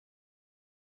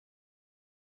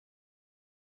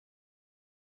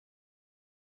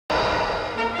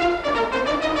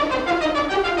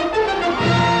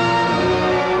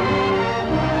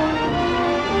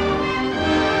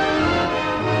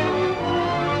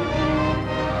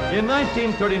In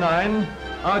 1939,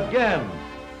 again,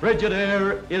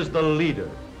 Frigidaire is the leader.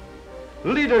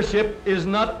 Leadership is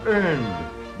not earned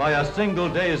by a single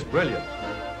day's brilliance.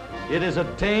 It is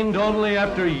attained only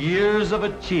after years of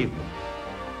achievement.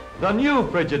 The new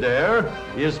Frigidaire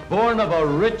is born of a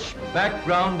rich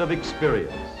background of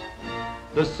experience.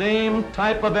 The same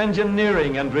type of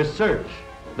engineering and research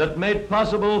that made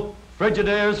possible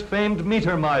Frigidaire's famed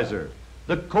meter miser,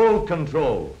 the cold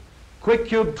control, quick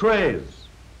cube trays,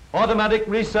 automatic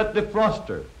reset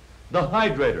defroster, the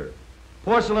hydrator,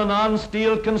 porcelain on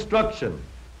steel construction,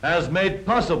 has made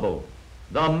possible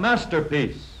the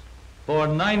masterpiece for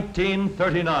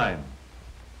 1939.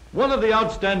 One of the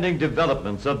outstanding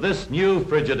developments of this new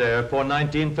Frigidaire for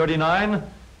 1939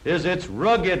 is its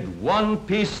rugged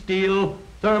one-piece steel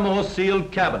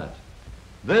thermo-sealed cabinet.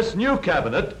 This new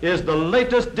cabinet is the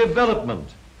latest development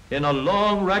in a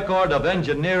long record of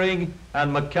engineering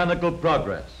and mechanical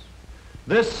progress.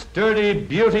 This sturdy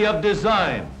beauty of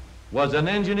design was an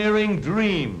engineering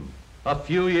dream a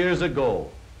few years ago.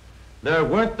 There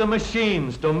weren't the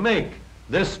machines to make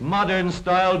this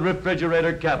modern-styled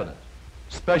refrigerator cabinet.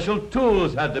 Special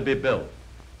tools had to be built,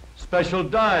 special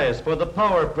dies for the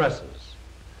power presses.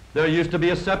 There used to be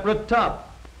a separate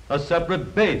top, a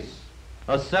separate base,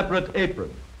 a separate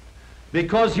apron.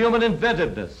 Because human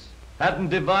inventiveness hadn't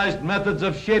devised methods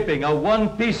of shaping a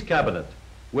one-piece cabinet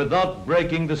without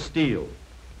breaking the steel.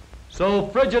 So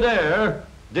Frigidaire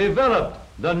developed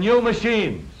the new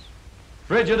machines.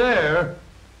 Frigidaire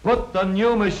put the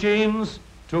new machines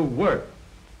to work.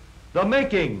 The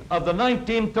making of the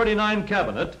 1939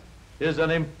 cabinet is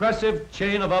an impressive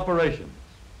chain of operations.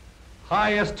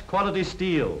 Highest quality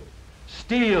steel,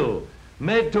 steel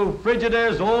made to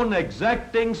Frigidaire's own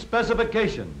exacting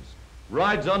specifications,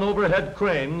 rides on overhead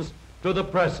cranes to the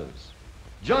presses.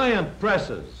 Giant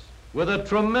presses with a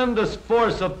tremendous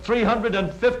force of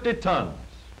 350 tons.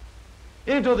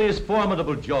 Into these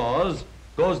formidable jaws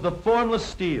goes the formless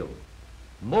steel,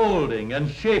 molding and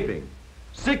shaping,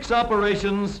 6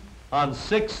 operations on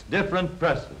 6 different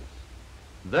presses.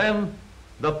 Then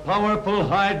the powerful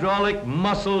hydraulic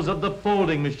muscles of the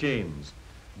folding machines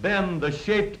bend the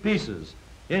shaped pieces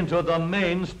into the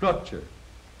main structure.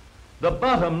 The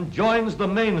bottom joins the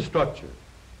main structure,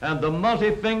 and the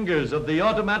multi-fingers of the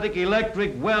automatic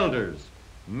electric welders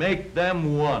make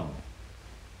them one.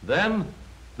 Then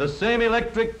the same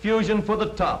electric fusion for the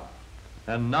top,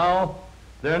 and now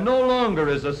there no longer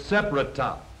is a separate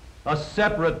top, a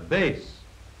separate base,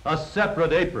 a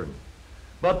separate apron,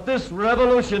 but this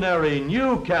revolutionary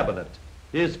new cabinet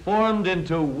is formed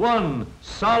into one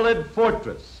solid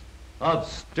fortress of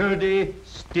sturdy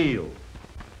steel.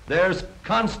 There's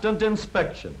constant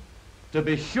inspection to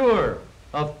be sure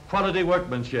of quality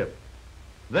workmanship.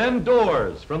 Then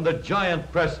doors from the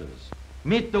giant presses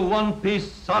meet the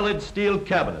one-piece solid steel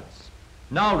cabinets,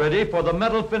 now ready for the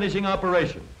metal finishing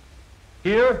operation.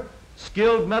 Here,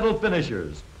 skilled metal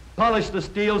finishers polish the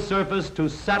steel surface to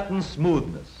satin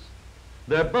smoothness.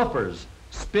 Their buffers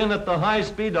spin at the high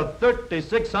speed of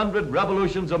 3,600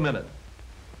 revolutions a minute.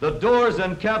 The doors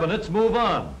and cabinets move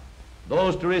on.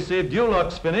 Those to receive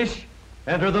Dulux finish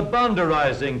enter the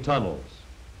bonderizing tunnels.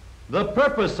 The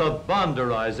purpose of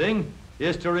bonderizing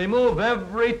is to remove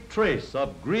every trace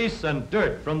of grease and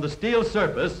dirt from the steel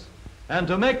surface and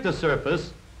to make the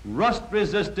surface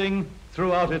rust-resisting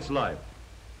throughout its life.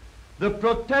 The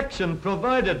protection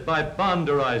provided by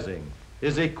bonderizing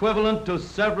is equivalent to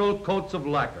several coats of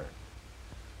lacquer.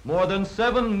 More than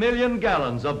 7 million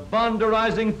gallons of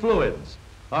bonderizing fluids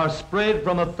are sprayed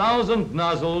from 1,000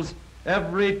 nozzles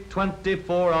every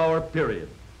 24-hour period.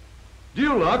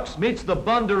 Dulux meets the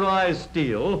bonderized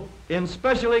steel in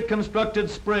specially constructed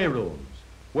spray rooms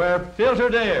where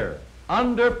filtered air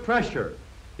under pressure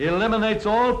eliminates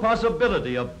all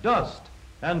possibility of dust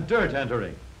and dirt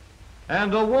entering.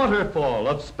 And a waterfall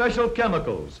of special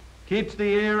chemicals keeps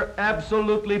the air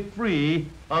absolutely free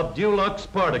of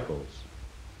Dulux particles.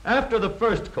 After the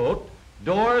first coat,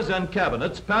 doors and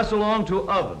cabinets pass along to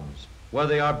ovens where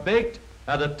they are baked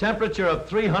at a temperature of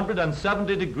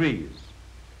 370 degrees.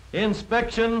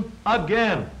 Inspection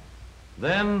again,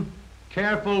 then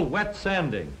careful wet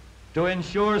sanding to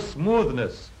ensure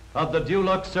smoothness of the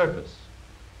Dulux surface,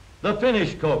 the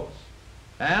finish coats,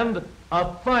 and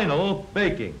a final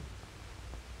baking.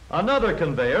 Another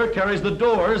conveyor carries the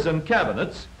doors and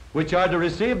cabinets which are to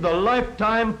receive the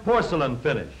lifetime porcelain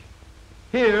finish.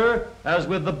 Here, as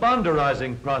with the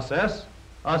bonderizing process,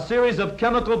 a series of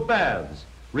chemical baths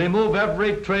remove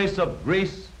every trace of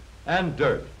grease and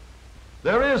dirt.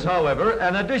 There is, however,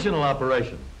 an additional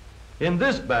operation. In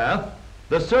this bath,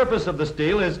 the surface of the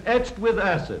steel is etched with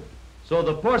acid so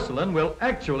the porcelain will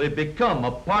actually become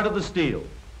a part of the steel.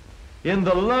 In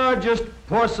the largest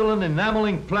porcelain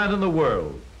enameling plant in the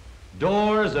world,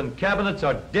 doors and cabinets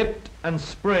are dipped and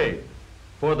sprayed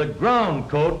for the ground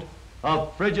coat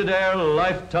of Frigidaire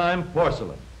lifetime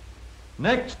porcelain.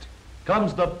 Next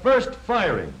comes the first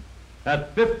firing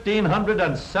at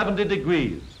 1570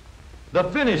 degrees. The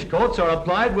finish coats are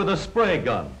applied with a spray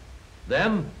gun.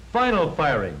 Then final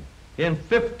firing in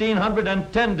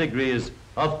 1510 degrees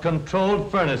of controlled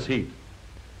furnace heat.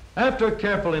 After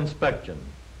careful inspection,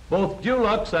 both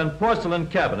Dulux and porcelain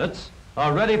cabinets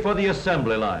are ready for the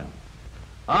assembly line.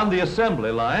 On the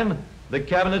assembly line, the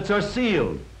cabinets are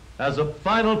sealed as a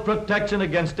final protection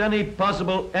against any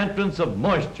possible entrance of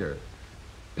moisture,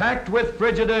 packed with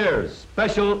Frigidaire's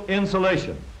special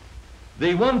insulation.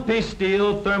 The one-piece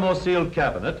steel thermosealed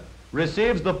cabinet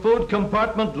receives the food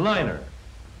compartment liner,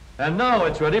 and now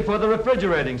it's ready for the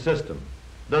refrigerating system,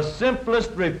 the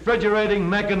simplest refrigerating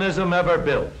mechanism ever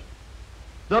built.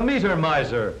 The meter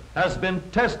miser has been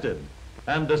tested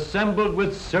and assembled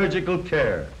with surgical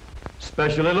care.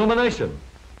 Special illumination,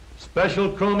 special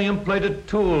chromium-plated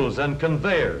tools and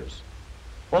conveyors.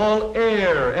 All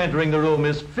air entering the room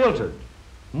is filtered,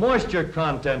 moisture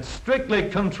content strictly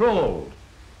controlled,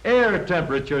 air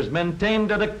temperatures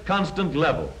maintained at a constant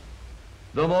level.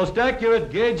 The most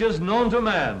accurate gauges known to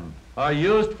man are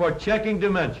used for checking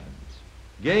dimensions,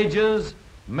 gauges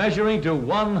measuring to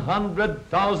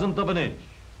 100,000th of an inch.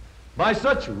 By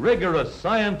such rigorous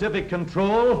scientific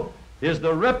control is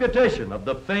the reputation of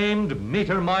the famed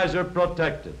meter miser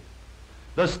protected.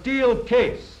 The steel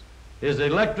case is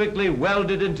electrically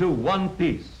welded into one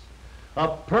piece, a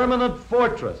permanent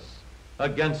fortress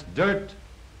against dirt,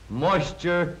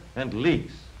 moisture, and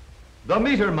leaks. The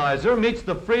meter miser meets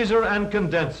the freezer and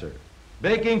condenser,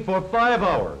 baking for 5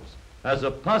 hours as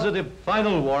a positive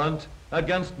final warrant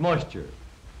against moisture.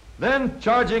 Then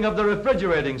charging of the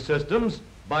refrigerating systems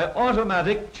by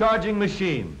automatic charging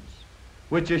machines,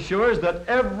 which assures that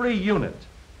every unit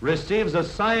receives a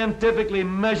scientifically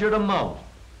measured amount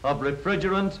of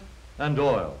refrigerant and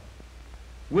oil.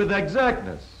 With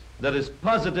exactness that is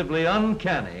positively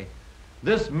uncanny,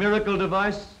 this miracle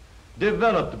device,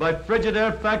 developed by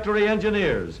Frigidaire factory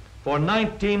engineers for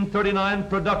 1939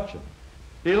 production,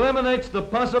 eliminates the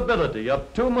possibility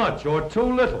of too much or too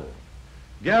little,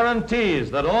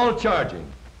 guarantees that all charging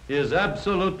is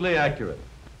absolutely accurate.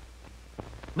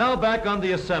 Now back on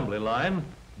the assembly line,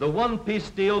 the one-piece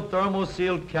steel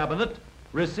thermosealed cabinet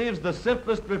receives the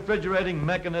simplest refrigerating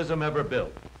mechanism ever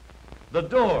built. The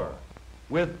door,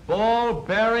 with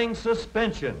ball-bearing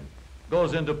suspension,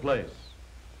 goes into place.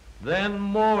 Then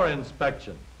more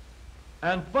inspection.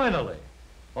 And finally,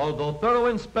 although thorough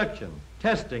inspection,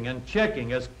 testing, and checking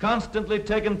has constantly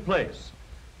taken place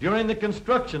during the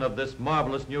construction of this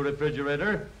marvelous new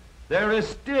refrigerator, there is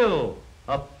still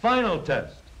a final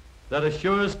test that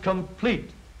assures complete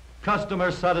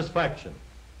customer satisfaction.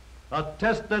 A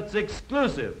test that's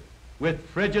exclusive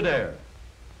with Frigidaire.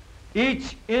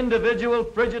 Each individual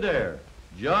Frigidaire,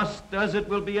 just as it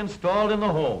will be installed in the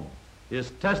home,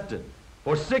 is tested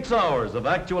for 6 hours of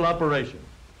actual operation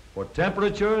for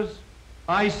temperatures,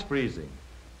 ice freezing,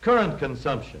 current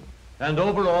consumption, and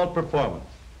overall performance.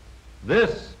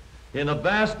 This in a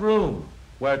vast room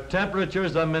where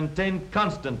temperatures are maintained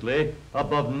constantly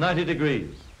above 90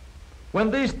 degrees. When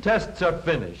these tests are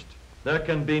finished, there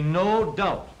can be no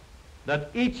doubt that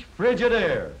each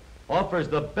Frigidaire offers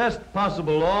the best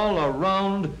possible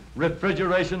all-around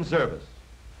refrigeration service.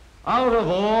 Out of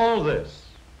all this,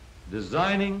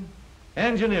 designing,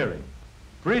 engineering,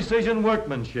 precision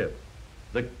workmanship,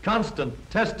 the constant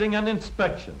testing and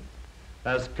inspection,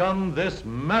 has come this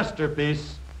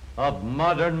masterpiece of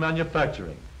modern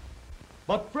manufacturing.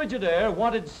 But Frigidaire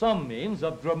wanted some means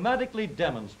of dramatically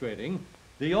demonstrating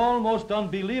the almost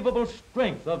unbelievable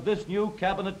strength of this new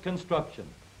cabinet construction.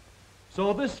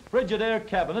 So this Frigidaire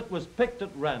cabinet was picked at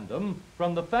random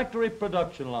from the factory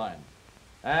production line,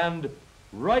 and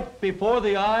right before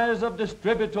the eyes of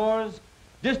distributors,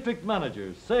 district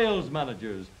managers, sales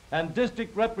managers, and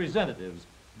district representatives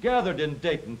gathered in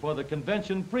Dayton for the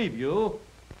convention preview,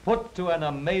 put to an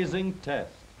amazing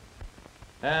test.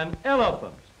 An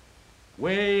elephant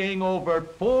weighing over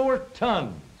 4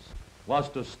 tons was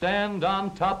to stand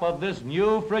on top of this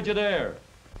new Frigidaire,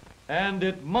 and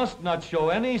it must not show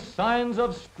any signs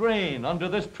of strain under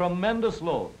this tremendous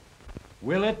load.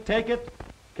 Will it take it?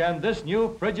 Can this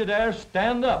new Frigidaire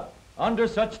stand up under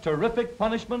such terrific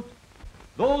punishment?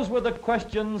 Those were the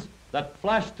questions that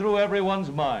flashed through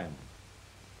everyone's mind.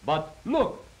 But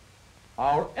look,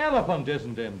 our elephant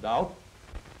isn't in doubt,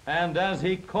 and as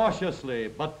he cautiously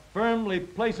but firmly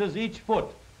places each foot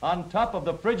on top of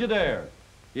the Frigidaire,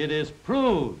 it is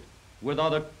proved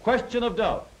without a question of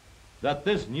doubt that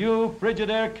this new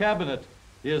Frigidaire cabinet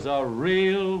is a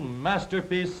real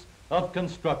masterpiece of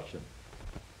construction.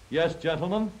 Yes,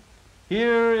 gentlemen,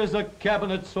 here is a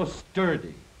cabinet so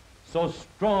sturdy, so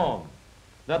strong,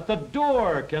 that the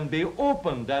door can be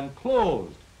opened and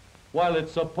closed while it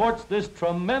supports this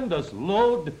tremendous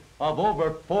load of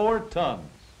over 4 tons.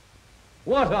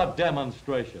 What a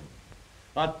demonstration!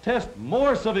 A test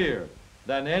more severe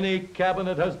than any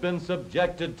cabinet has been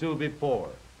subjected to before.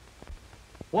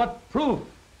 What proof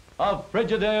of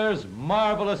Frigidaire's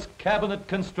marvelous cabinet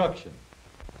construction!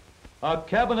 A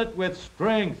cabinet with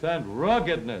strength and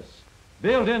ruggedness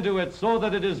built into it so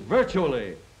that it is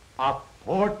virtually a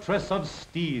fortress of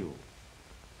steel.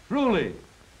 Truly,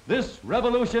 this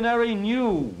revolutionary new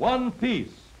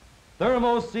one-piece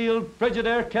thermo-sealed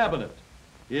Frigidaire cabinet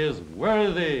is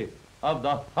worthy of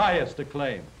the highest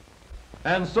acclaim.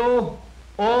 And so,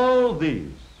 all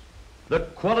these, the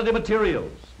quality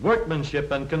materials,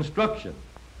 workmanship and construction,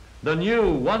 the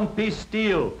new one-piece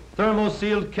steel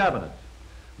thermo-sealed cabinet,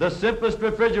 the simplest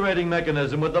refrigerating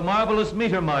mechanism with the marvelous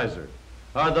meter miser,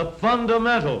 are the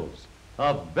fundamentals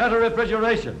of better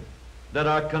refrigeration that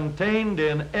are contained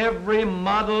in every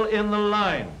model in the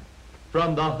line,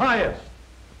 from the highest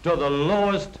to the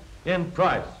lowest in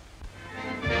price.